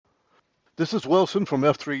This is Wilson from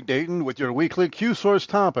F3 Dayton with your weekly Q-Source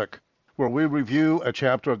topic, where we review a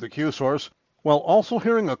chapter of the Q-Source while also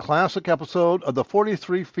hearing a classic episode of the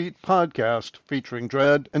 43 Feet podcast featuring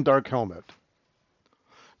Dread and Dark Helmet.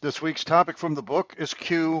 This week's topic from the book is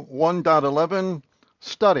Q1.11,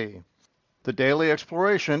 Study, the Daily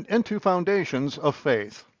Exploration into Foundations of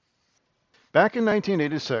Faith. Back in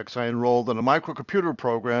 1986, I enrolled in a microcomputer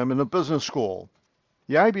program in a business school.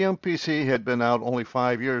 The IBM PC had been out only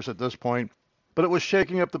 5 years at this point, but it was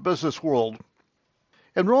shaking up the business world.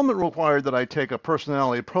 Enrollment required that I take a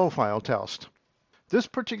personality profile test. This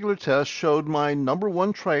particular test showed my number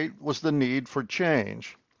one trait was the need for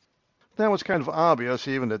change. That was kind of obvious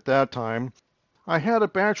even at that time. I had a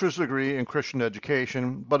bachelor's degree in Christian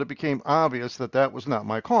education, but it became obvious that that was not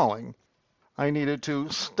my calling. I needed to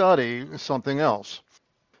study something else.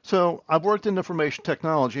 So I've worked in information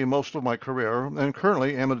technology most of my career and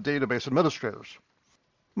currently am a database administrator.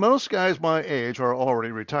 Most guys my age are already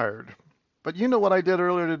retired. But you know what I did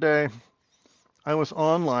earlier today? I was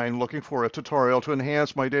online looking for a tutorial to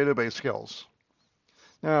enhance my database skills.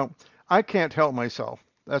 Now, I can't help myself.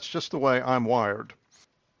 That's just the way I'm wired.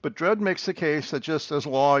 But Dredd makes the case that just as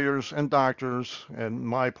lawyers and doctors, and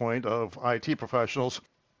my point of IT professionals,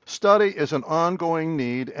 study is an ongoing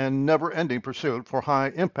need and never-ending pursuit for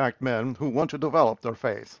high-impact men who want to develop their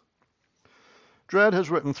faith. Dredd has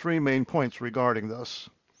written 3 main points regarding this.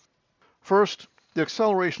 First, the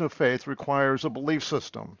acceleration of faith requires a belief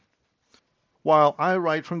system. While I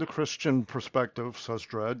write from the Christian perspective, says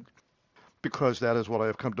Dredd, because that is what I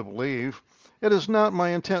have come to believe, it is not my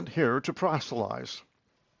intent here to proselytize.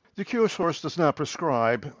 The Q-Source does not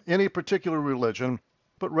prescribe any particular religion,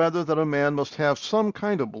 but rather that a man must have some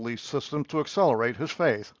kind of belief system to accelerate his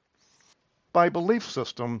faith. By belief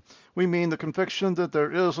system, we mean the conviction that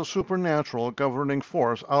there is a supernatural governing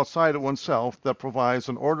force outside of oneself that provides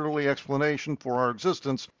an orderly explanation for our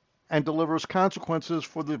existence and delivers consequences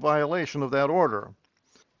for the violation of that order.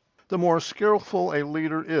 The more skillful a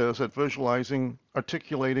leader is at visualizing,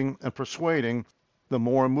 articulating, and persuading, the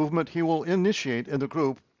more movement he will initiate in the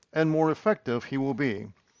group and more effective he will be.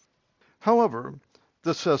 However,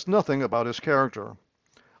 this says nothing about his character.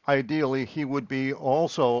 Ideally, he would be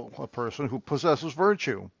also a person who possesses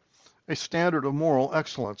virtue, a standard of moral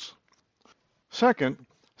excellence. Second,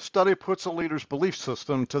 study puts a leader's belief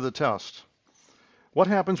system to the test. What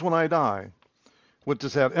happens when I die? What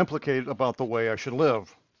does that implicate about the way I should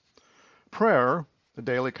live? Prayer, the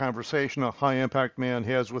daily conversation a high-impact man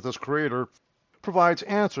has with his Creator, provides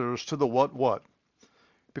answers to the what.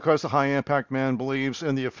 Because the high-impact man believes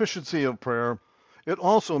in the efficiency of prayer, it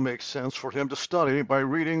also makes sense for him to study by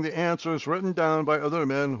reading the answers written down by other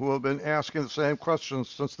men who have been asking the same questions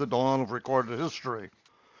since the dawn of recorded history.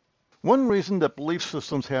 One reason that belief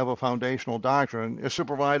systems have a foundational doctrine is to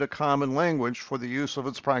provide a common language for the use of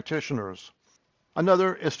its practitioners.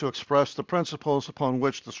 Another is to express the principles upon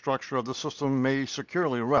which the structure of the system may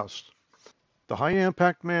securely rest. The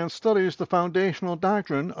high-impact man studies the foundational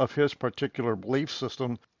doctrine of his particular belief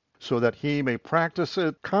system so that he may practice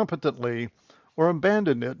it competently or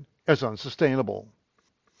abandon it as unsustainable.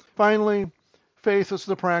 Finally, faith is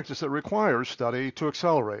the practice that requires study to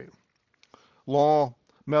accelerate. Law,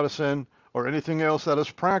 medicine, or anything else that is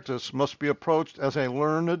practiced must be approached as a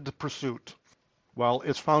learned pursuit. While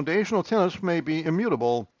its foundational tenets may be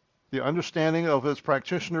immutable, the understanding of its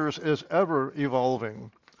practitioners is ever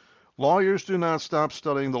evolving. Lawyers do not stop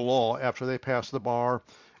studying the law after they pass the bar,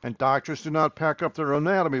 and doctors do not pack up their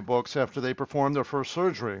anatomy books after they perform their first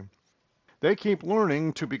surgery. They keep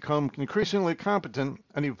learning to become increasingly competent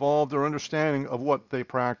and evolve their understanding of what they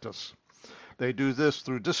practice. They do this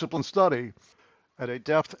through disciplined study at a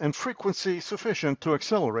depth and frequency sufficient to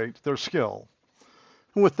accelerate their skill.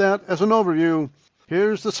 And with that as an overview,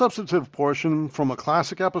 here's the substantive portion from a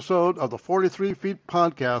classic episode of the 43 Feet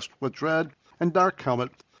podcast with Dredd and Dark Helmet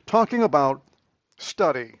talking about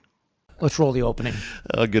study. Let's roll the opening.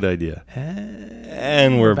 Oh, good idea.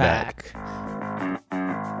 And we're back.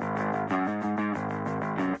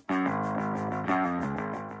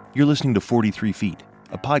 You're listening to 43 Feet,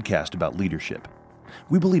 a podcast about leadership.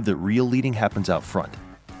 We believe that real leading happens out front,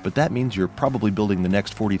 but that means you're probably building the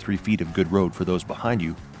next 43 feet of good road for those behind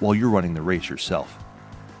you while you're running the race yourself.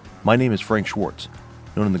 My name is Frank Schwartz,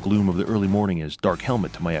 known in the gloom of the early morning as Dark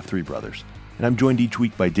Helmet to my F3 brothers, and I'm joined each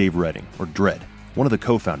week by Dave Redding, or Dredd, one of the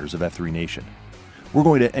co-founders of F3 Nation. We're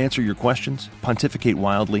going to answer your questions, pontificate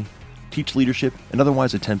wildly, teach leadership, and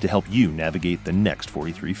otherwise attempt to help you navigate the next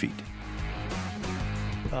 43 feet.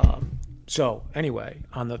 So anyway,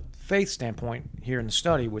 on the faith standpoint here in the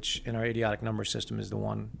study, which in our idiotic number system is the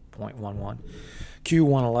 1.11,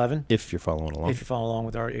 Q1.11. If you're following along. If you follow along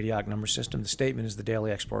with our idiotic number system, the statement is the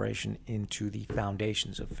daily exploration into the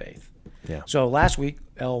foundations of faith. Yeah. So last week,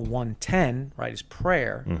 L110, right, is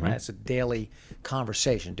prayer. Right? It's a daily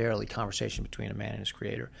conversation between a man and his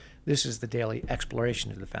creator. This is the daily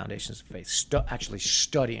exploration of the foundations of faith, actually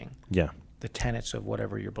studying the tenets of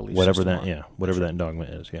whatever your belief system are. Whatever that dogma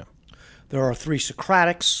is, There are 3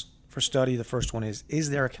 Socratics for study. The first one is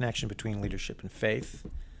there a connection between leadership and faith?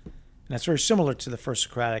 And that's very similar to the first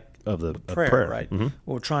Socratic of prayer, right? Mm-hmm.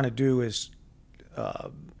 What we're trying to do is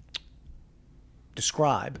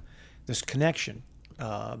describe this connection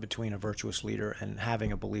between a virtuous leader and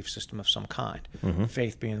having a belief system of some kind.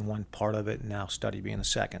 Faith being one part of it, and now study being the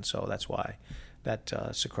second. So that's why that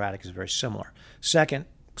Socratic is very similar. Second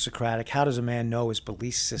Socratic, how does a man know his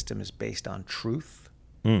belief system is based on truth?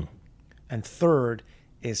 And third,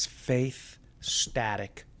 is faith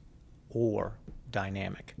static or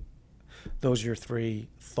dynamic? Those are your 3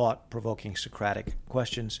 thought-provoking Socratic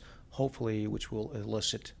questions, hopefully which will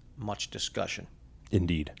elicit much discussion.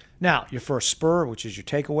 Indeed. Now, your first spur, which is your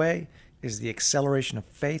takeaway, is the acceleration of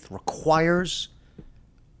faith requires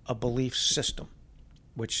a belief system,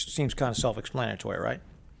 which seems kind of self-explanatory, right?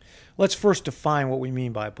 Let's first define what we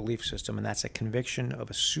mean by a belief system, and that's a conviction of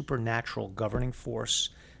a supernatural governing force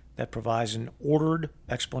that provides an ordered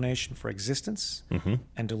explanation for existence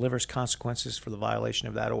and delivers consequences for the violation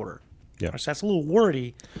of that order. Yeah. So that's a little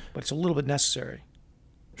wordy, but it's a little bit necessary.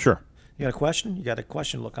 Sure. You got a question? You got a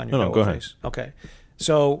question look on your go face. Okay.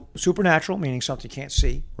 So supernatural, meaning something you can't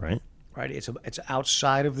see. Right. Right. It's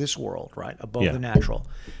outside of this world, right? Above the natural.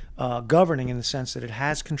 Governing in the sense that it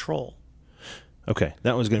has control. Okay.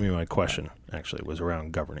 That was going to be my question, actually, was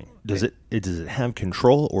around governing. Does it have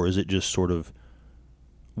control, or is it just sort of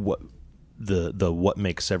what what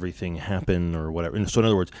makes everything happen or whatever? And so in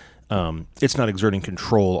other words, it's not exerting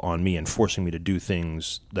control on me and forcing me to do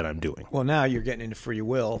things that I'm doing. Well, now you're getting into free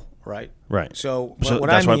will, right? Right. So what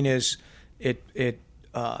I mean is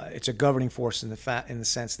it's a governing force in the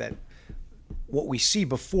sense that what we see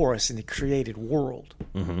before us in the created world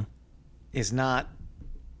is not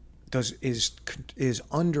is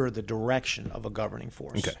under the direction of a governing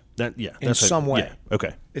force. Okay. In some way. Yeah.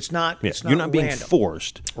 Okay. It's not. Yeah. It's not You're not being random.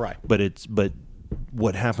 forced. Right. But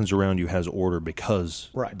what happens around you has order because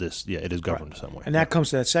it is governed some way. And that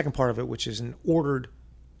comes to that second part of it, which is an ordered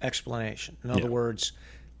explanation. In other words,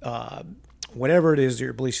 whatever it is that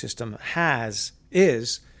your belief system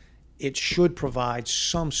it should provide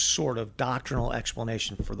some sort of doctrinal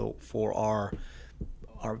explanation for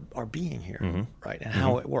our being here, right? And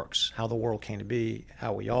how it works, how the world came to be,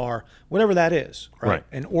 how we are, whatever that is, right?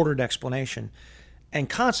 An ordered explanation and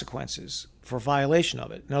consequences for violation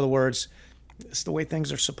of it. In other words, it's the way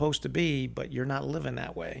things are supposed to be, but you're not living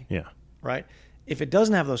that way. Yeah. Right? If it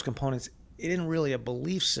doesn't have those components, it isn't really a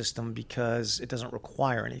belief system because it doesn't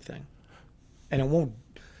require anything. And it won't.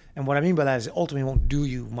 And what I mean by that is it ultimately won't do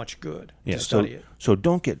you much good to study it. So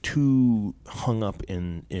don't get too hung up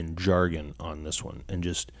in jargon on this one and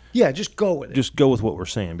just go with it. Just go with what we're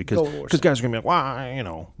saying because guys are going to be like,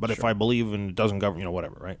 well, but if I believe and it doesn't govern,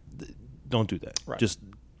 whatever, right? Don't do that. Right. Just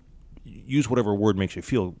use whatever word makes you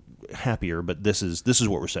feel happier, but this is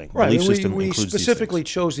what we're saying. Right. Belief system we includes specifically these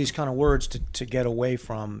things. chose these kind of words to get away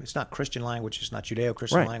from. It's not Christian language. It's not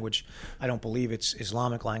Judeo-Christian language. I don't believe it's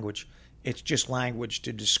Islamic language. It's just language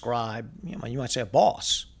to describe. You might say a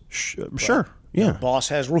boss. Sure. Yeah. A boss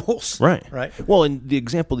has rules. Right. Right. Well, and the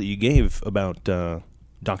example that you gave about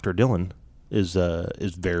Dr. Dylan is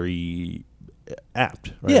very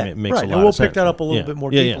apt. Right? Yeah. It makes a lot and we'll of sense. pick that up a little bit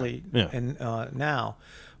more deeply and now.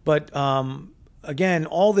 But again,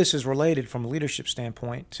 all this is related from a leadership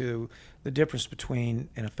standpoint to the difference between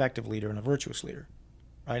an effective leader and a virtuous leader,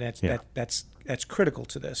 right? That's critical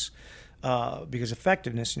to this because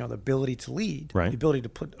effectiveness, the ability to lead, the ability to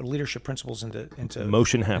put leadership principles into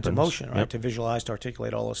motion happens. Into motion, right? To visualize, to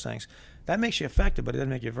articulate all those things. That makes you effective, but it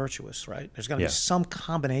doesn't make you virtuous, right? There's got to be some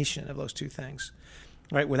combination of those two things,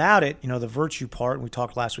 right? Without it, the virtue part. And we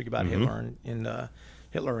talked last week about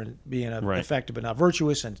Hitler and being effective but not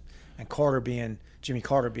virtuous, and Jimmy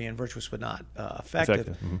Carter being virtuous but not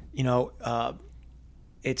effective.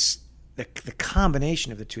 It's the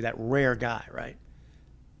combination of the two. That rare guy, right?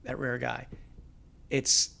 That rare guy.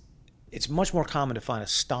 It's much more common to find a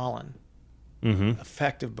Stalin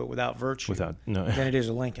effective but without virtue than it is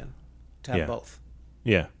a Lincoln to have both.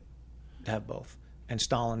 Yeah. To have both. And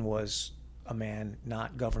Stalin was a man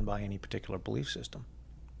not governed by any particular belief system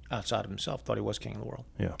outside of himself, thought he was king of the world.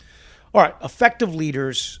 Yeah. All right, effective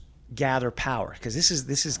leaders gather power, because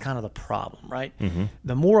this is kind of the problem, right?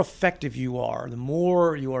 The more effective you are, the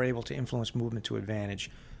more you are able to influence movement to advantage,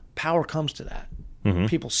 power comes to that.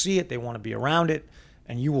 People see it, they want to be around it,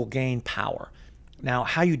 and you will gain power. Now,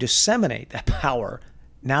 how you disseminate that power,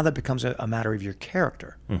 now that becomes a matter of your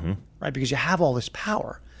character, right? Because you have all this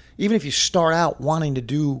power. Even if you start out wanting to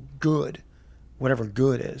do good, whatever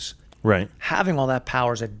good is, right, having all that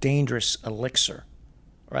power is a dangerous elixir,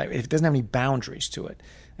 right? It doesn't have any boundaries to it.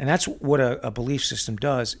 And that's what a belief system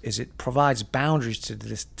does, is it provides boundaries to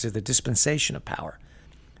the dispensation of power.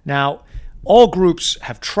 Now, all groups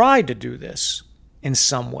have tried to do this in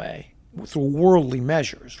some way through worldly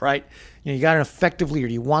measures, right? You got an effective leader.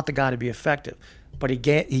 You want the guy to be effective, but he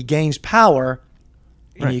gains power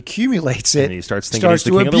and he accumulates it. And he starts thinking he's the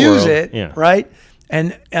to king of the abuse world. it, right?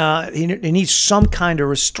 And he needs some kind of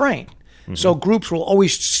restraint. So groups will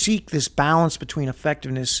always seek this balance between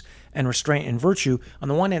effectiveness and restraint and virtue. On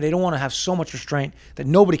the one hand, they don't want to have so much restraint that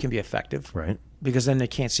nobody can be effective, right? Because then they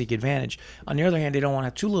can't seek advantage. On the other hand, they don't want to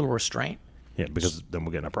have too little restraint. Yeah, because then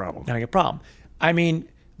we'll get in a problem. Then I get a problem. I mean,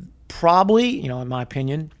 probably, in my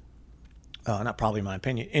opinion, not probably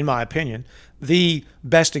in my opinion, the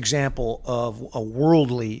best example of a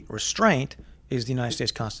worldly restraint is the United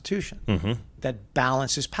States Constitution that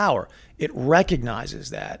balances power. It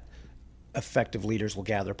recognizes that effective leaders will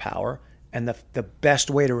gather power, and the best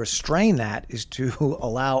way to restrain that is to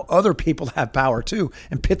allow other people to have power too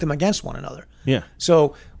and pit them against one another. Yeah.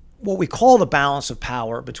 So what we call the balance of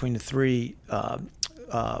power between the three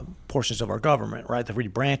portions of our government, right, the three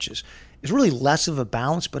branches, is really less of a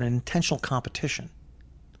balance but an intentional competition.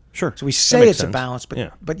 Sure. So we say it's a balance,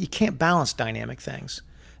 but you can't balance dynamic things.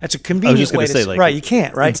 That's a convenient way to say, right? You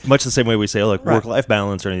can't, right? It's much the same way we say, like work-life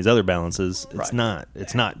balance or any of these other balances. It's not.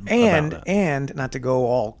 It's not. And not to go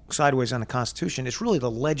all sideways on the Constitution, it's really the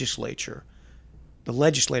legislature, the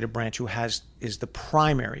legislative branch, is the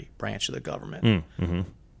primary branch of the government.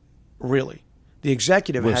 Really, the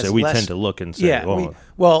executive has we less. Tend to look and say,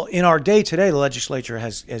 well, in our day today, the legislature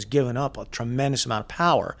has given up a tremendous amount of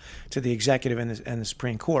power to the executive and the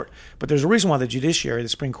Supreme Court. But there's a reason why the judiciary, the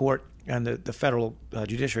Supreme Court, and the federal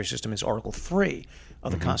judiciary system is Article 3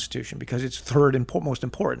 of the Constitution, because it's third and most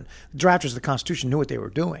important. The drafters of the Constitution knew what they were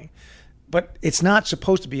doing. But it's not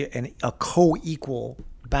supposed to be a co-equal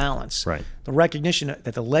balance. Right. The recognition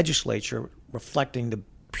that the legislature, reflecting the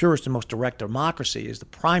purest and most direct democracy, is the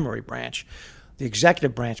primary branch. The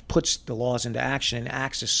executive branch puts the laws into action and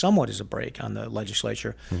acts as somewhat as a brake on the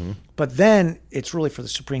legislature. But then it's really for the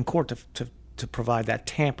Supreme Court to provide that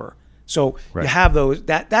tamper. So you have those.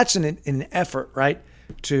 That's an effort, right,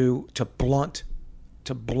 to blunt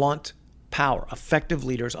power. Effective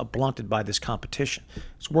leaders are blunted by this competition.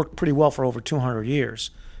 It's worked pretty well for over 200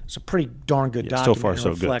 years. It's a pretty darn good document. So far, so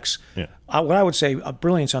reflects, good. What I would say, a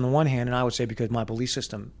brilliance on the one hand, and I would say because my belief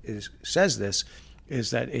system says this,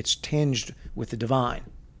 is that it's tinged with the divine.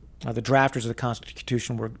 The drafters of the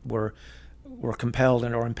Constitution were compelled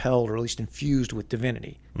or impelled, or at least infused with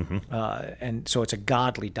divinity. And so it's a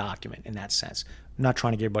godly document in that sense. I'm not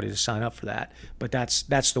trying to get everybody to sign up for that, but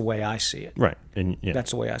that's the way I see it. Right. And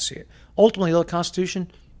that's the way I see it. Ultimately, the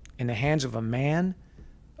Constitution, in the hands of a man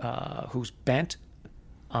who's bent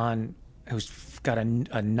on, who's got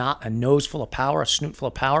a nose full of power, a snoot full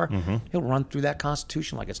of power, he'll run through that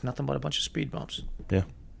Constitution like it's nothing but a bunch of speed bumps. Yeah.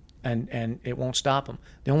 And it won't stop him.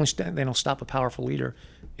 The only thing that'll stop a powerful leader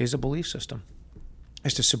is a belief system,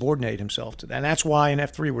 is to subordinate himself to that. And that's why in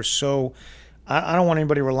F3 we're so, I don't want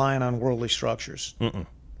anybody relying on worldly structures.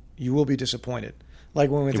 You will be disappointed. Like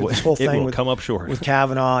when we went through this whole thing with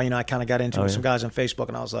Kavanaugh, I kind of got into it with some guys on Facebook,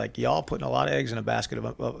 and I was like, y'all putting a lot of eggs in a basket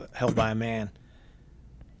held by a man,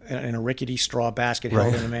 in a rickety straw basket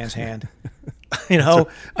held in a man's hand.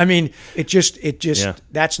 I mean, it just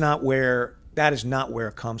that is not where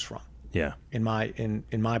it comes from. Yeah.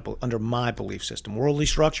 Under my belief system, worldly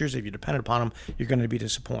structures, if you depend upon them, you're going to be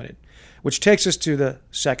disappointed. Which takes us to the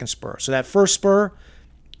second spur. So that first spur,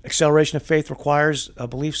 acceleration of faith, requires a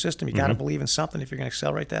belief system. You got to believe in something if you're going to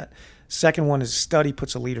accelerate that. Second one is study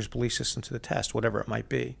puts a leader's belief system to the test, whatever it might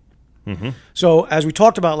be. So as we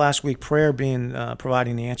talked about last week, prayer being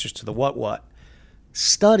providing the answers to the what.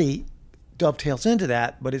 Study dovetails into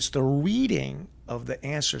that, but it's the reading of the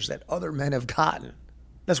answers that other men have gotten.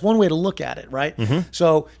 That's one way to look at it, right?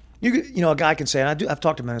 So a guy can say, and I've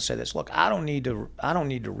talked to men who say this: look, I don't need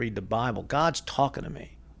to read the Bible. God's talking to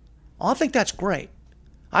me. Well, I think that's great.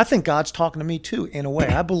 I think God's talking to me too, in a way.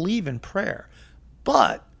 I believe in prayer,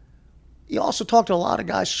 but you also talk to a lot of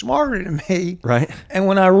guys smarter than me, right? And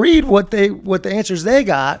when I read what the answers they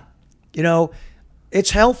got,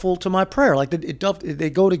 it's helpful to my prayer. Like they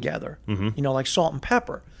go together, like salt and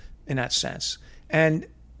pepper, in that sense. And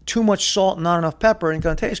too much salt and not enough pepper ain't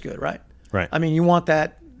gonna taste good, right? Right. I mean, you want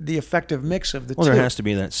that the effective mix of the two. Well, there has to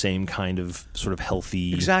be that same kind of sort of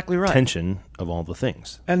healthy Exactly right. tension of all the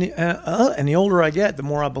things. And the older I get, the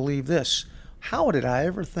more I believe this. How did I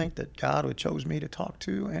ever think that God would chose me to talk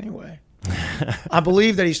to anyway? I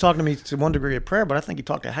believe that he's talking to me to one degree of prayer, but I think he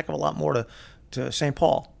talked a heck of a lot more to St.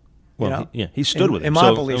 Paul. Well, he stood with him. In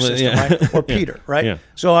my belief system, right? Or Peter, right? Yeah.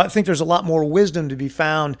 So I think there's a lot more wisdom to be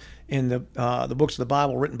found in the books of the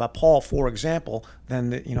Bible written by Paul, for example, than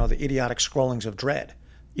the idiotic scrollings of dread.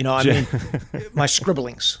 I mean, my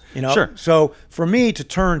scribblings. Sure. So for me to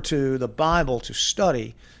turn to the Bible to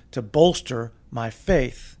study, to bolster my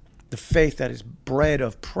faith, the faith that is bred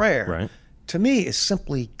of prayer, right, to me is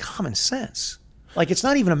simply common sense. Like, it's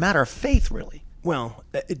not even a matter of faith, really. Well,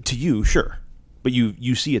 to you, sure. But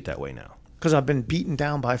you see it that way now. Because I've been beaten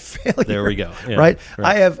down by failure. There we go. Yeah, right?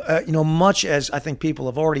 I have, much as I think people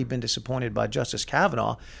have already been disappointed by Justice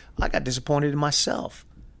Kavanaugh, I got disappointed in myself.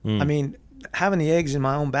 I mean, having the eggs in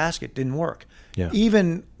my own basket didn't work. Yeah.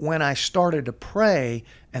 Even when I started to pray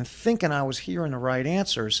and thinking I was hearing the right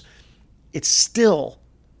answers, it still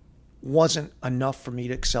wasn't enough for me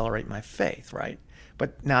to accelerate my faith, right?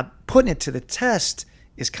 But now putting it to the test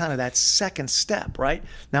is kind of that second step, right?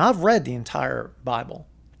 Now, I've read the entire Bible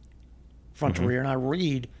front to rear, and I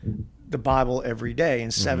read the Bible every day in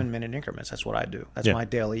 7-minute increments. That's what I do. That's my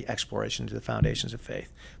daily exploration to the foundations of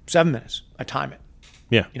faith. 7 minutes. I time it.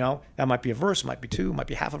 Yeah. That might be a verse, might be two, might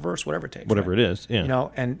be half a verse, whatever it takes. Whatever right? it is, yeah.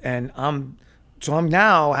 And I'm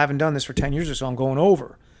now, having done this for 10 years or so, I'm going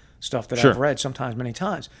over stuff that I've read sometimes many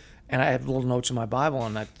times. And I have little notes in my Bible,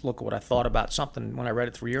 and I look at what I thought about something when I read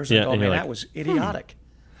it 3 years ago. And man, that was idiotic,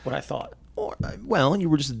 what I thought. Well, you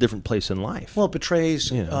were just a different place in life. Well, it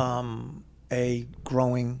betrays a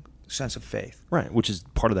growing sense of faith. Right, which is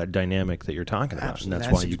part of that dynamic that you're talking about. Absolutely. And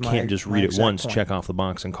that's why you can't just read it once, check off the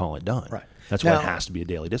box, and call it done. Right. That's why it has to be a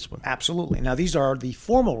daily discipline. Absolutely. Now, these are the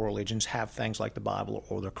formal religions have things like the Bible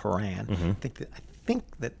or the Quran. I think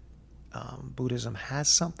that Buddhism has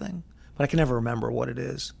something, but I can never remember what it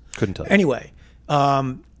is. Couldn't tell you. Anyway,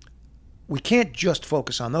 we can't just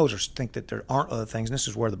focus on those or think that there aren't other things. And this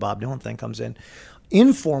is where the Bob Dylan thing comes in.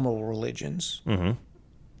 Informal religions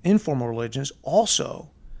also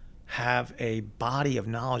have a body of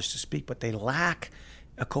knowledge to speak, but they lack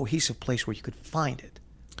a cohesive place where you could find it.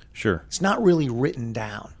 Sure. It's not really written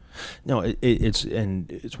down. No,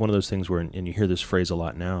 it's one of those things where, and you hear this phrase a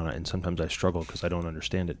lot now, and sometimes I struggle because I don't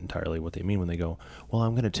understand it entirely what they mean when they go, well,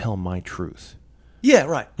 I'm going to tell my truth. Yeah,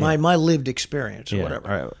 right. My lived experience or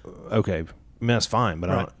whatever. All right. Okay, I mean, that's fine, but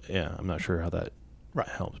I'm not sure how that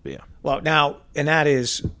helps. But yeah. Well, now, and that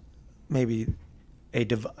is maybe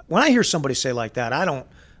when I hear somebody say like that, I don't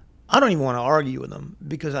even want to argue with them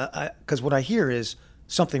because what I hear is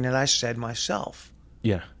something that I said myself.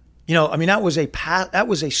 Yeah. I mean, that was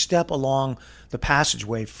a step along the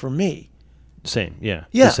passageway for me. Same, yeah.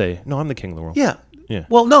 Yeah. To say, no, I'm the king of the world. Yeah. Yeah.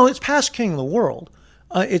 Well, no, it's past king of the world.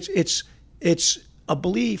 It's a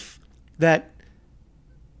belief that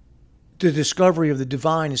the discovery of the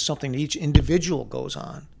divine is something that each individual goes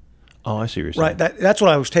on. Oh, I see what you're saying. Right. That's what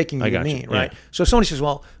I was taking you to mean, you. right? Yeah. So if somebody says,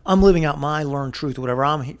 well, I'm living out my learned truth or whatever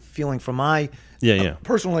I'm feeling from my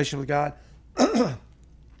personal relationship with God. And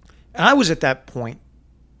I was at that point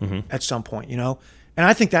at some point, and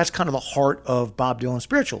I think that's kind of the heart of Bob Dylan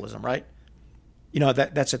spiritualism, right?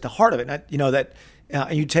 That's at the heart of it.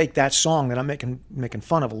 And you take that song that I'm making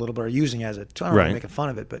fun of a little bit, or using as I don't really making fun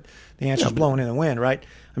of it, but the answer's blowing in the wind, right?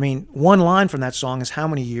 I mean, one line from that song is, how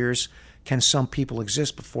many years can some people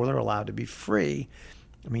exist before they're allowed to be free?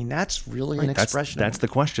 I mean, that's really an expression. That's the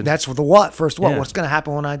question. That's the what. First, what? Yeah. What's going to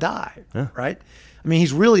happen when I die, right? I mean,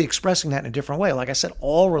 he's really expressing that in a different way. Like I said,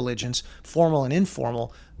 all religions, formal and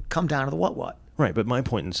informal, come down to the what. Right, but my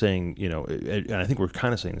point in saying, and I think we're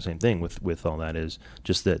kind of saying the same thing with all that is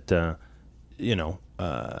just that,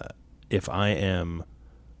 if I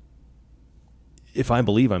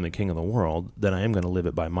believe I'm the king of the world, then I am going to live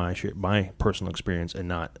it by my personal experience,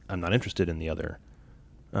 and I'm not interested in the other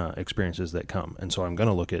experiences that come. And so I'm going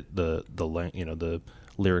to look at the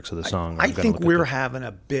lyrics of the song. I think we're having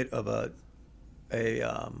a bit of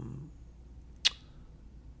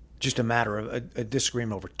just a matter of a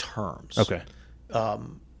disagreement over terms. Okay.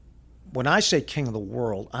 When I say king of the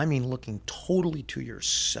world, I mean looking totally to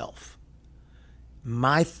yourself.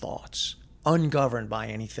 My thoughts, ungoverned by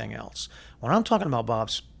anything else. When I'm talking about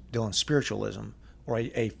Bob Dylan's spiritualism or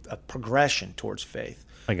a progression towards faith,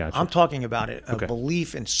 I got you. I'm talking about a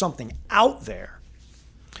belief in something out there,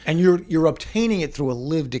 and you're obtaining it through a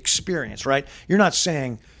lived experience, right? You're not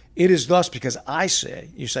saying it is thus because I say.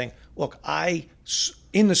 You're saying, look,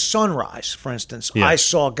 in the sunrise, for instance, I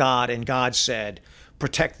saw God, and God said,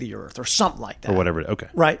 protect the earth or something like that. Or whatever. Okay.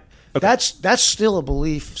 Right? Okay. That's still a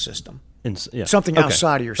belief system. Yeah. Something Okay.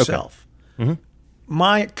 outside of yourself. Okay.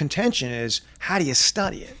 My contention is, how do you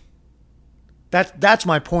study it? That's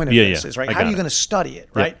my point of Yeah, this, yeah. is, right? I How are got you it. going to study it,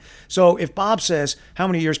 right? So if Bob says, how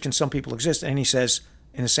many years can some people exist? And he says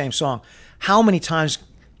in the same song, how many times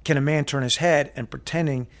can a man turn his head and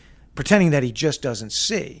pretending that he just doesn't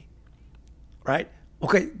see, right?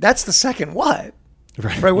 Okay, that's the second what?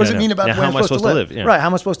 Right. What does it mean about the way how I'm am I supposed to live? Yeah. Right. How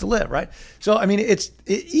am I supposed to live? Right. So, I mean,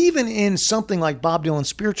 even in something like Bob Dylan's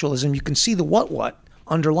spiritualism, you can see the what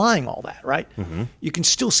underlying all that, right? Mm-hmm. You can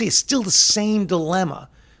still see it's still the same dilemma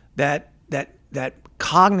that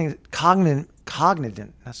cognizant,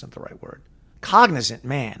 that's not the right word, cognizant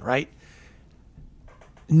man, right?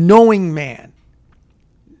 Knowing man,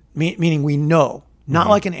 meaning we know, not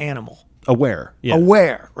like an animal. Aware. Yeah.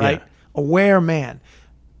 Aware, right? Yeah. Aware man.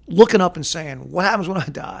 Looking up and saying, what happens when I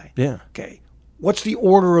die? Yeah. Okay. What's the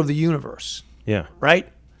order of the universe? Yeah. Right?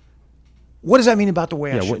 What does that mean about the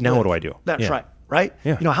way I should now live? what do I do? That's Yeah. right. Right?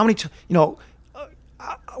 Yeah. You know, how many,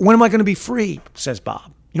 when am I going to be free? Says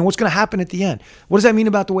Bob. You know, what's going to happen at the end? What does that mean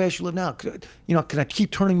about the way I should live now? Can I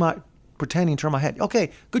keep pretending to turn my head?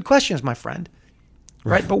 Okay. Good questions, my friend.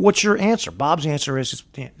 Right? But what's your answer? Bob's answer is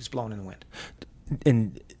it's blowing in the wind.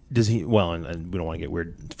 And does he, well, and we don't want to get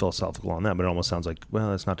weird philosophical on that, but it almost sounds like, well,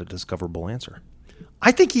 that's not a discoverable answer.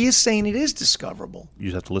 I think he is saying it is discoverable. You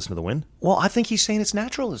just have to listen to the wind? Well, I think he's saying it's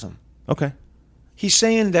naturalism. Okay. He's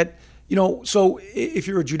saying that, so if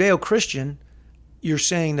you're a Judeo-Christian, you're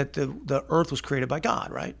saying that the earth was created by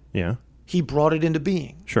God, right? Yeah. He brought it into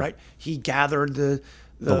being, Sure. right? He gathered the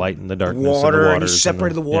light and the darkness water, and the and he waters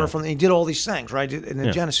separated the water yeah. from it. He did all these things, right? In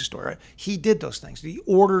the Genesis story, right? He did those things. The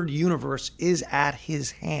ordered universe is at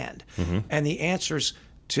his hand. Mm-hmm. And the answers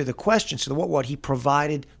to the questions, to the what he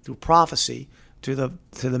provided through prophecy to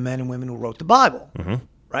the men and women who wrote the Bible, Mm-hmm.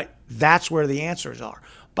 right? That's where the answers are.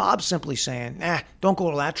 Bob's simply saying, don't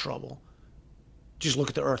go to that trouble. Just look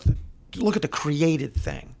at the earth. Look at the created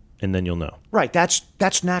thing. And then you'll know. Right.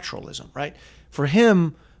 That's naturalism, right? For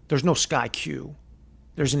him, there's no sky Q.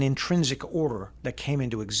 There's an intrinsic order that came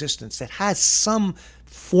into existence that has some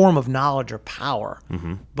form of knowledge or power,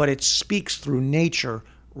 but it speaks through nature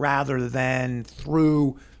rather than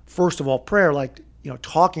through, first of all, prayer, like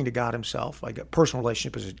talking to God himself, like a personal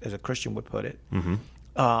relationship, as a Christian would put it,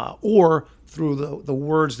 or through the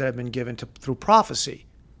words that have been given through prophecy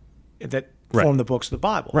that form the books of the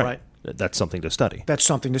Bible, right? That's something to study. That's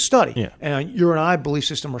something to study. Yeah. And your and I belief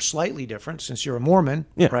system are slightly different since you're a Mormon,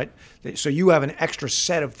 Yeah. right? So you have an extra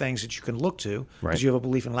set of things that you can look to because Right. you have a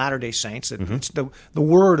belief in Latter-day Saints that it's the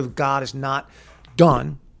word of God is not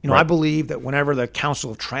done. Right. I believe that whenever the Council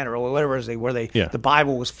of Trent or whatever it is the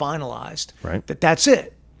Bible was finalized, Right. that's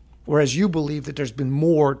it. Whereas you believe that there's been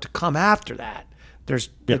more to come after that. There's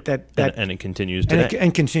that and it continues today.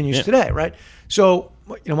 and continues today, right? So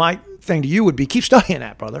my thing to you would be keep studying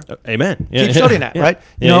that, brother. Amen. Yeah. Keep studying that, right?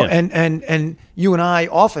 Yeah. And you and I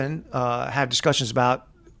often have discussions about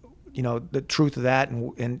the truth of that,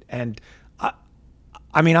 and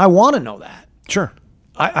I mean I want to know that. Sure.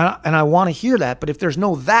 I want to hear that, but if there's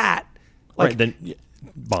no that, like, Right, then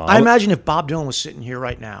Bob. I imagine if Bob Dylan was sitting here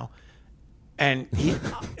right now, and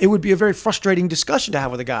it would be a very frustrating discussion to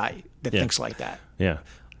have with a guy that thinks like that. Yeah.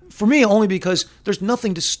 For me, only because there's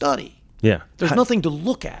nothing to study. Yeah. There's nothing to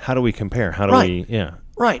look at. How do we compare? How do Right. we? Yeah.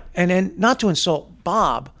 Right. And then not to insult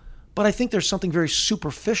Bob, but I think there's something very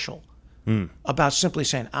superficial about simply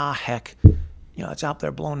saying, heck, it's out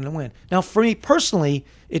there blowing in the wind. Now, for me personally,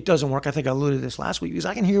 it doesn't work. I think I alluded to this last week because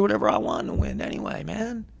I can hear whatever I want in the wind anyway,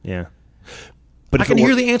 man. Yeah. But I can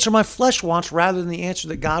hear the answer my flesh wants rather than the answer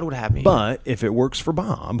that God would have me. But if it works for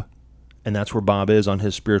Bob, and that's where Bob is on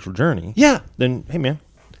his spiritual journey, then hey, man,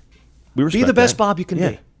 we respect be the best that. Bob you can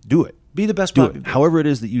be. Do it. Be the best Do Bob it. you can be. However it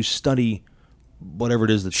is that you study, whatever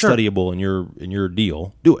it is that's studyable in your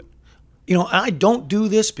deal, do it. I don't do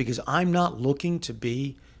this because I'm not looking to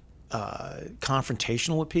be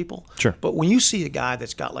confrontational with people. Sure. But when you see a guy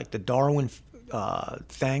that's got like the Darwin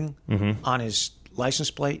thing on his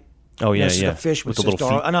license plate, Oh yeah, this is yeah. a fish with the says little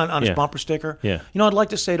Darwin feet. on his bumper sticker. Yeah. I'd like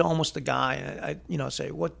to say to almost the guy, say,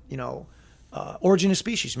 what, origin of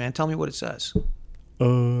species, man, tell me what it says.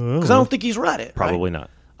 Because I don't think he's read it. Probably right? not.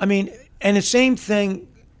 I mean, and the same thing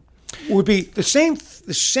would be the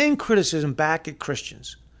same criticism back at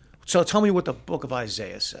Christians. So tell me what the book of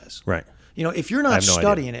Isaiah says. Right. If you're not have no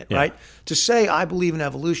studying idea. it, Yeah. right, to say I believe in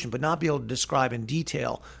evolution, but not be able to describe in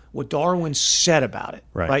detail what Darwin said about it,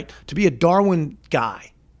 Right. To be a Darwin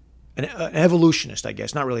guy, an evolutionist, I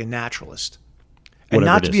guess, not really a naturalist, and Whatever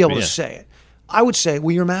not it to is, be able yeah. to say it, I would say,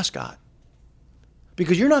 well, you're a mascot.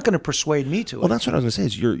 because you're not going to persuade me to it. Well, that's what I was going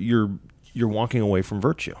to say. Is you're walking away from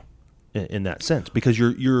virtue in that sense, because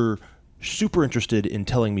you're super interested in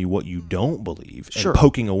telling me what you don't believe and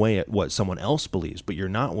poking away at what someone else believes, but you're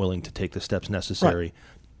not willing to take the steps necessary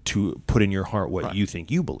to put in your heart what you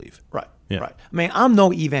think you believe. Right. Yeah. Right. I mean, I'm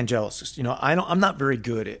no evangelicist. I'm not very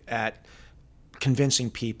good at convincing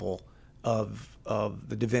people of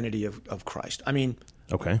the divinity of Christ. I mean,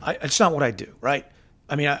 Okay. It's not what I do, right?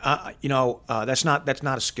 I mean, that's not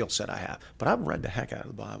a skill set I have. But I've read the heck out of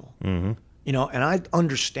the Bible, and I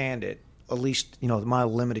understand it. At least, my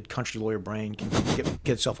limited country lawyer brain can get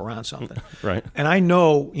itself around something. Right. And I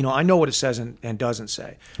know what it says and doesn't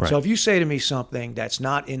say. Right. So if you say to me something that's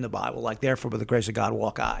not in the Bible, like "Therefore, by the grace of God,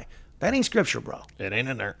 walk I," that ain't scripture, bro. It ain't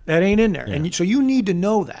in there. That ain't in there. Yeah. And so you need to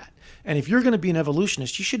know that. And if you're going to be an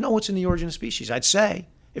evolutionist, you should know what's in the origin of species. I'd say,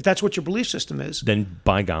 if that's what your belief system is, Then,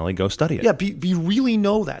 by golly, go study it. yeah, be really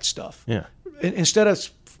know that stuff. Yeah. Instead of,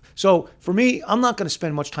 so for me, I'm not going to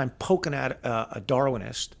spend much time poking at a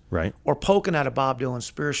Darwinist, Right. or poking at a Bob Dylan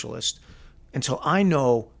spiritualist until I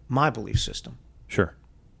know my belief system, Sure.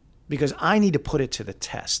 because I need to put it to the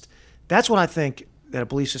test. That's what I think that a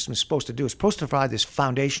belief system is supposed to do. It's supposed to provide this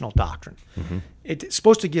foundational doctrine. It's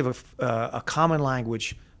supposed to give a common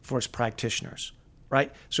language for its practitioners,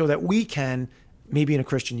 right? So that we can, me being a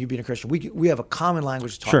Christian, you being a Christian, we have a common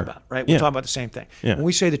language to talk about, right? We're Yeah. talking about the same thing. Yeah. When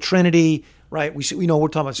we say the Trinity, right, we know we're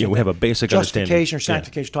talking about the same thing. we have a basic understanding. Justification or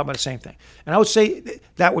sanctification, talking about the same thing. And I would say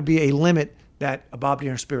that would be a limit that a Bob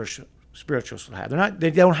Dylan spiritualist would have. They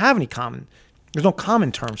don't have any common. There's no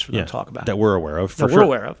common terms for them to talk about that we're aware of. that we're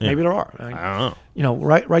aware of. Maybe there are. I don't know.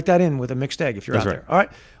 Write that in with a mixed egg if you're That's out right. there.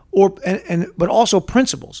 All right, but also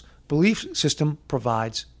principles. Belief system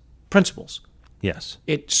provides principles. Yes.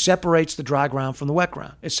 It separates the dry ground from the wet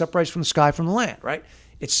ground. It separates from the sky from the land. Right.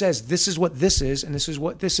 It says this is what this is, and this is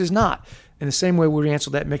what this is not. In the same way, we answer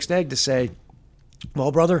that mixed egg to say,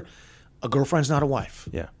 well, brother, a girlfriend's not a wife.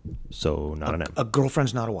 Yeah. So not an M. A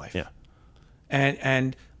girlfriend's not a wife. Yeah.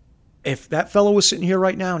 And if that fellow was sitting here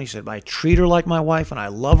right now and he said, I treat her like my wife and I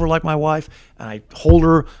love her like my wife and I hold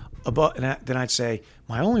her above, then I'd say,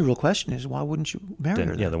 my only real question is, why wouldn't you marry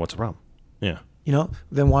her? Then what's the problem? Yeah.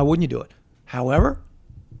 Then why wouldn't you do it? However,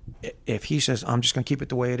 if he says, I'm just going to keep it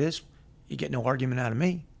the way it is, you get no argument out of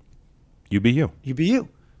me. You be you. You be you.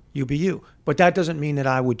 You be you. But that doesn't mean that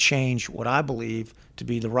I would change what I believe to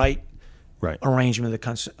be the right arrangement of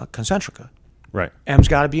the concentrica. Right. M's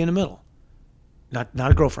got to be in the middle, not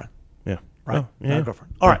a girlfriend. Yeah. Right? Oh, yeah. Not a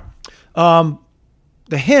girlfriend. All right.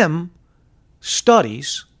 The hymn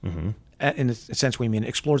studies, in the sense we mean,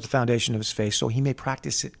 explores the foundation of his faith so he may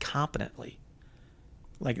practice it competently.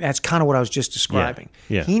 Like, that's kind of what I was just describing.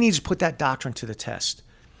 Yeah. He needs to put that doctrine to the test.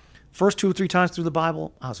 First 2 or 3 times through the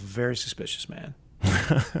Bible, I was very suspicious, man.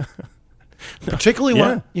 Particularly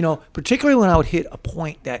when I would hit a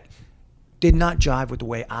point that did not jive with the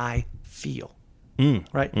way I feel.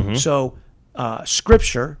 Right? Mm-hmm. So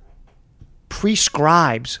Scripture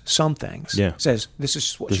prescribes some things. Yeah. Says this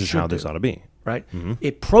is what This you is should how do. this ought to be. Right?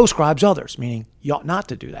 It proscribes others, meaning you ought not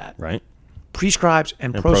to do that. Right. Prescribes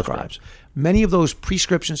and proscribes. proscribes. Many of those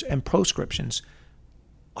prescriptions and proscriptions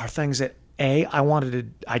are things that I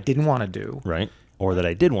didn't want to do. Right. Or that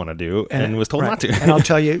I did want to do and was told right. not to. And I'll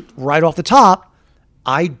tell you right off the top,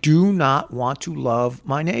 I do not want to love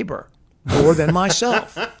my neighbor more than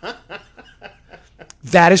myself.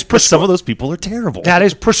 That is prescribed. Some of those people are terrible. That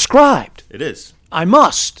is prescribed. It is. I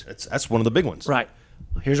must. That's one of the big ones. Right.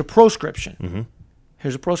 Here's a proscription.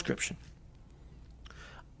 Here's a proscription.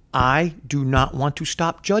 I do not want to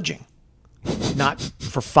stop judging. Not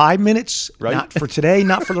for 5 minutes, Right. not for today,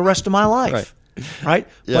 not for the rest of my life. Right?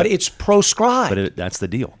 Yeah. But it's proscribed. But that's the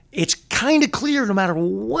deal. It's kind of clear no matter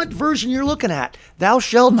what version you're looking at. Thou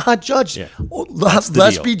shalt not judge. Yeah. Lest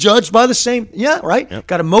deal. be judged by the same. Yeah, right? Yep.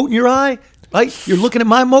 Got a mote in your eye, right? You're looking at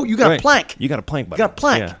my mote, you got Right. a plank. You got a plank, buddy. You got a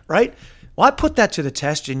plank, Yeah. right? Well, I put that to the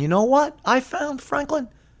test, and you know what I found, Franklin?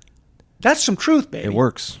 That's some truth, baby. It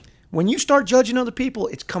works. When you start judging other people,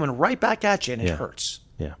 it's coming right back at you, and it Yeah. hurts.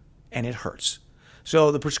 Yeah. And it hurts.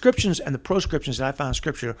 So the prescriptions and the proscriptions that I found in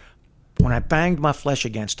Scripture, when I banged my flesh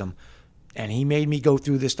against them, and he made me go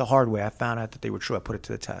through this the hard way, I found out that they were true. I put it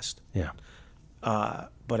to the test. Yeah.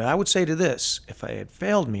 But I would say to this, if it had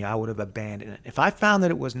failed me, I would have abandoned it. If I found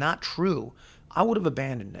that it was not true, I would have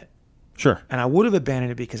abandoned it. Sure. And I would have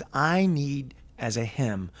abandoned it because I need, as a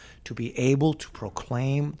hymn, to be able to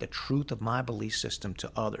proclaim the truth of my belief system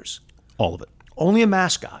to others. All of it. Only a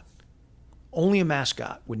mascot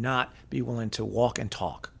would not be willing to walk and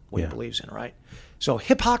talk what he believes in, right? So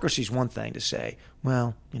hypocrisy is one thing to say,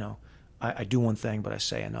 well, I do one thing, but I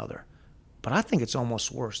say another. But I think it's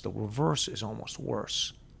almost worse. The reverse is almost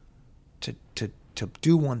worse. To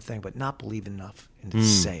do one thing but not believe enough and to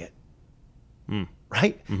say it.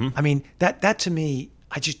 Right? Mm-hmm. I mean, that to me,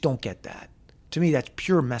 I just don't get that. To me, that's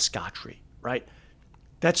pure mescotry, right?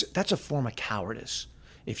 That's a form of cowardice.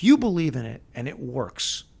 If you believe in it and it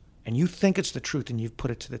works, and you think it's the truth and you've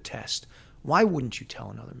put it to the test, why wouldn't you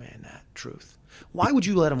tell another man that truth? Why would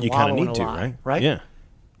you let him wallow in a lie? Right? Yeah.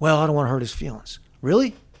 Well, I don't want to hurt his feelings.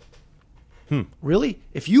 Really? Really?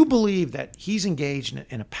 If you believe that he's engaged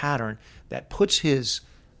in a pattern that puts his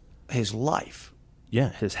life,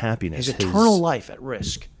 his happiness, his eternal life at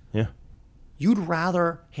risk, you'd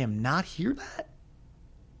rather him not hear that?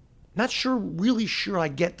 Not really sure I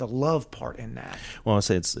get the love part in that. Well, I'll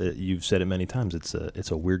say you've said it many times.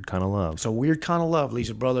 It's a weird kind of love. It's a weird kind of love. Leaves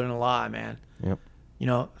a brother in a lie, man. Yep.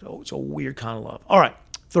 It's a weird kind of love. All right,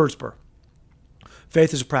 third spur.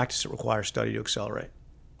 Faith is a practice that requires study to accelerate.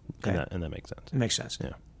 Okay? And that makes sense. It makes sense.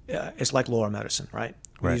 Yeah. It's like law of medicine, right?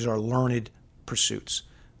 These are learned pursuits.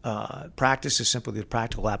 Practice is simply the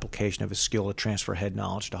practical application of a skill to transfer head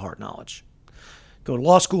knowledge to heart knowledge. Go to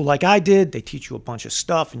law school like I did, they teach you a bunch of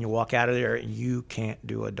stuff, and you walk out of there and you can't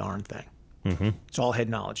do a darn thing. Mm-hmm. It's all head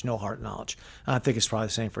knowledge, no heart knowledge. I think it's probably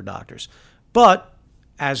the same for doctors. But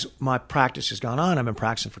as my practice has gone on, I've been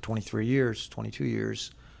practicing for 23 years, 22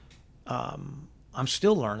 years. I'm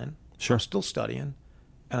still learning. Sure. I'm still studying,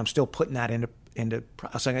 and I'm still putting that into.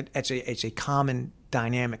 So it's a common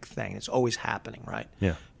dynamic thing. It's always happening, right?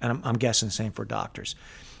 Yeah. And I'm guessing the same for doctors.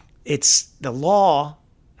 It's the law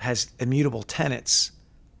has immutable tenets,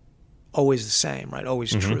 always the same, right?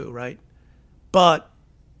 Always true, right? But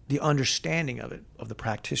the understanding of it, of the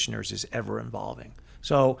practitioners, is ever evolving.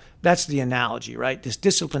 So that's the analogy, right? This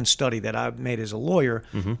disciplined study that I've made as a lawyer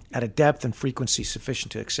at a depth and frequency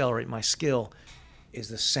sufficient to accelerate my skill is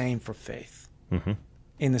the same for faith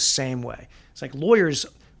in the same way. It's like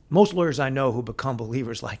most lawyers I know who become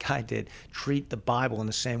believers like I did treat the Bible in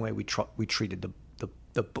the same way we treated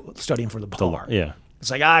the studying for the bar. Yeah. It's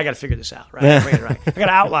like, I got to figure this out, right? I got to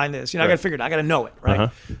outline this. I got to figure it out. I got to know it, right?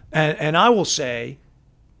 And I will say,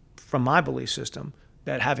 from my belief system,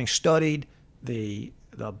 that having studied the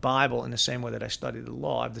Bible in the same way that I studied the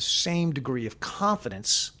law, I have the same degree of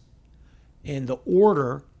confidence in the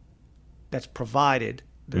order that's provided,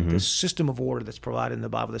 the system of order that's provided in the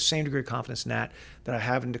Bible, the same degree of confidence in that I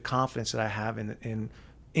have in the confidence that I have in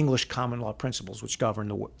English common law principles which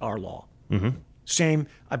govern our law. Same,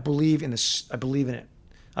 I believe in it.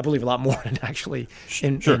 I believe a lot more than actually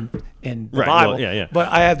in the Bible. Well, but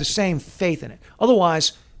I have the same faith in it.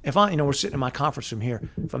 Otherwise, if we're sitting in my conference room here,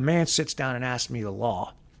 if a man sits down and asks me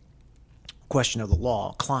question of the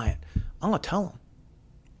law, client, I'm going to tell him.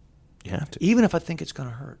 You have to. Even if I think it's going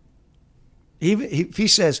to hurt. Even if he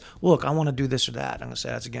says, look, I want to do this or that, I'm going to say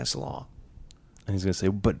that's against the law. And he's going to say,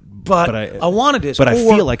 but I wanted this. But I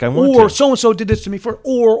feel like I want to. Or so-and-so did this to me for,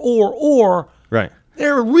 or. Right.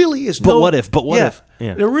 There really is But what if?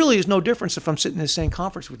 Yeah. There really is no difference if I'm sitting in the same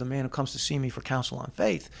conference with a man who comes to see me for counsel on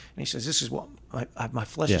faith, and he says, this is what my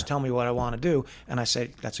flesh is telling me what I want to do, and I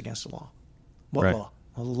say, that's against the law. What law?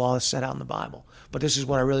 Well, the law is set out in the Bible. But this is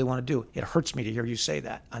what I really want to do. It hurts me to hear you say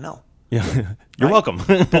that. I know. Yeah. You're welcome.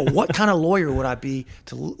 But what kind of lawyer would I be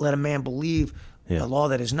to let a man believe a law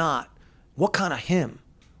that is not? What kind of him?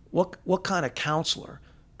 What kind of counselor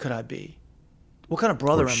could I be? What kind of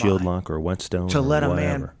brother am I? Shield Lock or Whetstone. To let a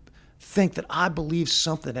man think that I believe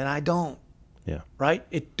something and I don't. Yeah. Right?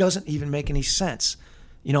 It doesn't even make any sense.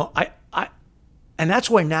 And that's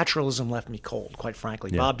why naturalism left me cold, quite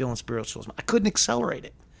frankly. Yeah. Bob Dylan's spiritualism. I couldn't accelerate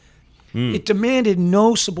it. It demanded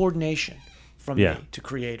no subordination from me to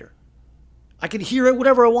Creator. I could hear it,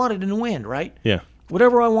 whatever I wanted in the wind, right? Yeah.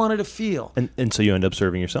 Whatever I wanted to feel. And so you end up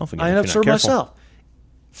serving yourself again. I end up serving myself.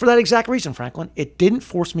 For that exact reason, Franklin, it didn't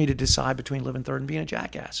force me to decide between living third and being a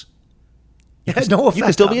jackass. It had no effect. You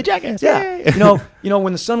can still be a jackass. Yeah.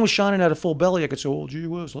 When the sun was shining at a full belly, I could say, oh, gee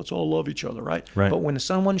whiz, let's all love each other, right? Right. But when the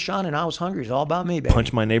sun wasn't shining, I was hungry. It's all about me, baby.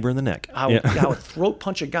 Punch my neighbor in the neck. I would throat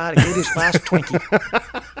punch a guy to get his last Twinkie.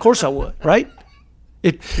 Of course I would, right?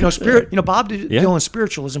 Bob Dylan's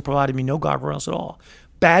spiritualism provided me no guardrails at all.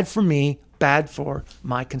 Bad for me, bad for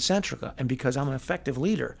my concentrica. And because I'm an effective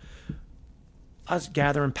leader, I was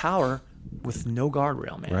gathering power with no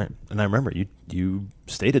guardrail, man. Right. And I remember you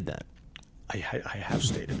stated that. I have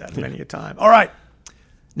stated that many a time. All right.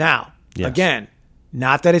 Now, again,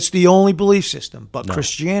 not that it's the only belief system, but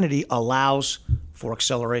Christianity allows for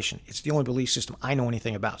acceleration. It's the only belief system I know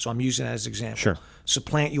anything about, so I'm using it as an example. Sure.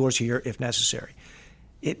 Supplant yours here if necessary.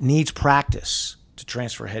 It needs practice to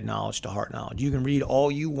transfer head knowledge to heart knowledge. You can read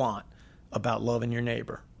all you want about loving your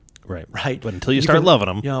neighbor. Right. Right. But until you start loving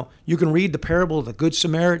them. You know, you can read the parable of the Good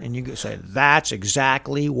Samaritan and you can say, that's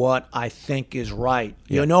exactly what I think is right.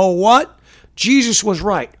 Yeah. You know what? Jesus was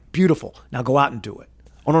right. Beautiful. Now go out and do it.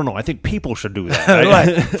 Oh, no. I think people should do that.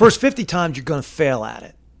 Right. First 50 times you're going to fail at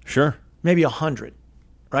it. Sure. Maybe 100,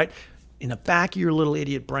 right? In the back of your little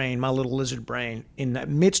idiot brain, my little lizard brain, in the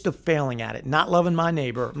midst of failing at it, not loving my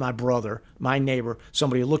neighbor, my brother, my neighbor,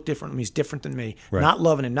 somebody who looked different, he's different than me, Right. not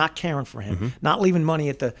loving him, not caring for him, not leaving money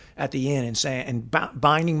at the inn and saying and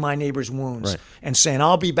binding my neighbor's wounds Right. and saying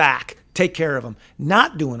I'll be back, take care of him,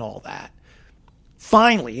 not doing all that.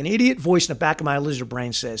 Finally, an idiot voice in the back of my lizard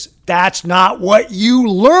brain says, "That's not what you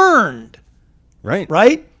learned." Right.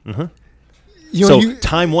 Right? You So know, you-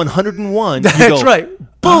 time 101. That's you go, right.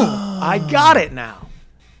 Boom! I got it now.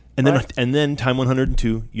 And then, Right. and then time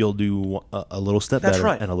 102, you'll do a little step That's better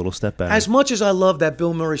right. and a little step better. As much as I love that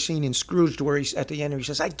Bill Murray scene in Scrooge, where he's at the end, where he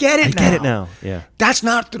says, "I get it now." Get it now. Yeah. That's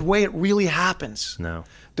not the way it really happens. No.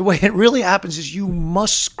 The way it really happens is you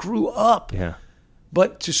must screw up. Yeah.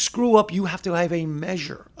 But to screw up, you have to have a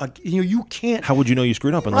measure. You can't. How would you know you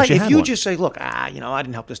screwed up unless Right? you If had you one? just say, "Look, I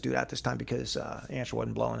didn't help this dude out this time because the answer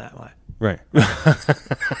wasn't blowing that way." Right. I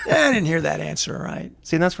didn't hear that answer. Right?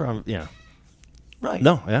 See, and that's where yeah. Right.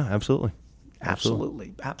 No, yeah, absolutely.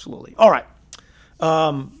 Absolutely. All right.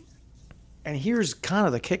 And here's kind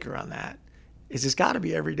of the kicker on that: is it's got to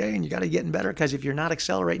be every day, and you got to get getting better. Because if you're not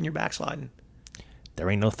accelerating, you're backsliding. There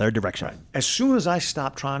ain't no third direction. Right. As soon as I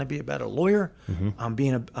stop trying to be a better lawyer, I'm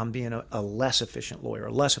being a less efficient lawyer,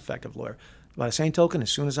 a less effective lawyer. By the same token,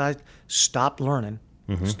 as soon as I stopped learning,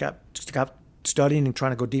 stopped studying and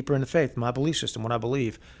trying to go deeper into faith, my belief system, what I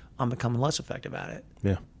believe, I'm becoming less effective at it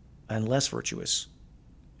Yeah. and less virtuous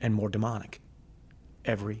and more demonic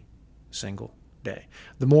every single day.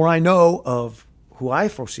 The more I know of who I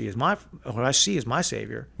see as my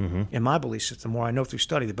Savior in my belief system, the more I know through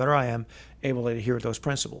study, the better I am able to adhere to those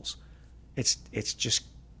principles. It's just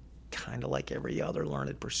kind of like every other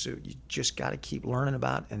learned pursuit. You just got to keep learning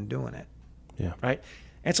about and doing it. Yeah. Right?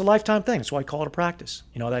 And it's a lifetime thing. That's why I call it a practice.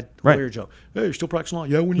 You know, that Right. lawyer joke. Hey, you're still practicing law?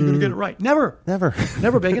 Yeah, when are you going to get it right? Never. Never.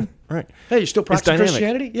 Never, Bacon. Right. Hey, you're still practicing dynamic.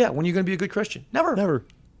 Christianity? Yeah, when are you going to be a good Christian? Never. Never.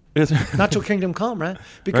 Not till kingdom come, right?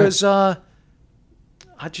 Because I'm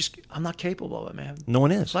not capable of it, man. No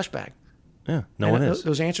one is. Flesh bag. Yeah. No And one is.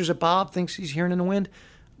 Those answers that Bob thinks he's hearing in the wind,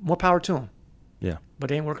 more power to him. Yeah.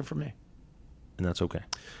 But it ain't working for me. And that's okay.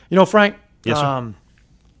 You know, Frank. Yes, sir.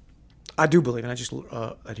 I do believe, and I just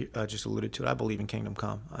alluded to it. I believe in kingdom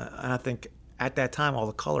come, and I think at that time all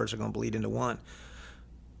the colors are going to bleed into one.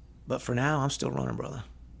 But for now, I'm still running, brother.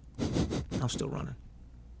 I'm still running.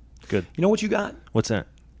 Good. You know what you got? What's that?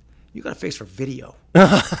 You got a face for video.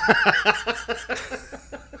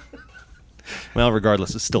 Well,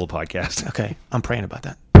 regardless, it's still a podcast. Okay, I'm praying about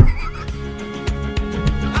that.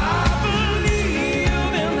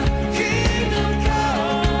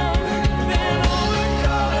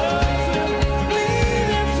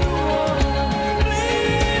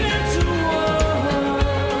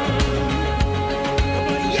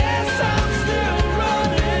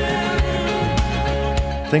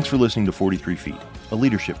 Thanks for listening to 43 Feet, a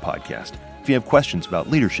leadership podcast. If you have questions about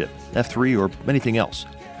leadership, F3, or anything else,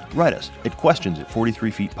 write us at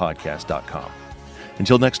questions@43feetpodcast.com.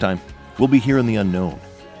 Until next time, we'll be here in the unknown,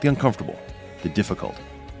 the uncomfortable, the difficult,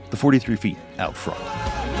 the 43 feet out front.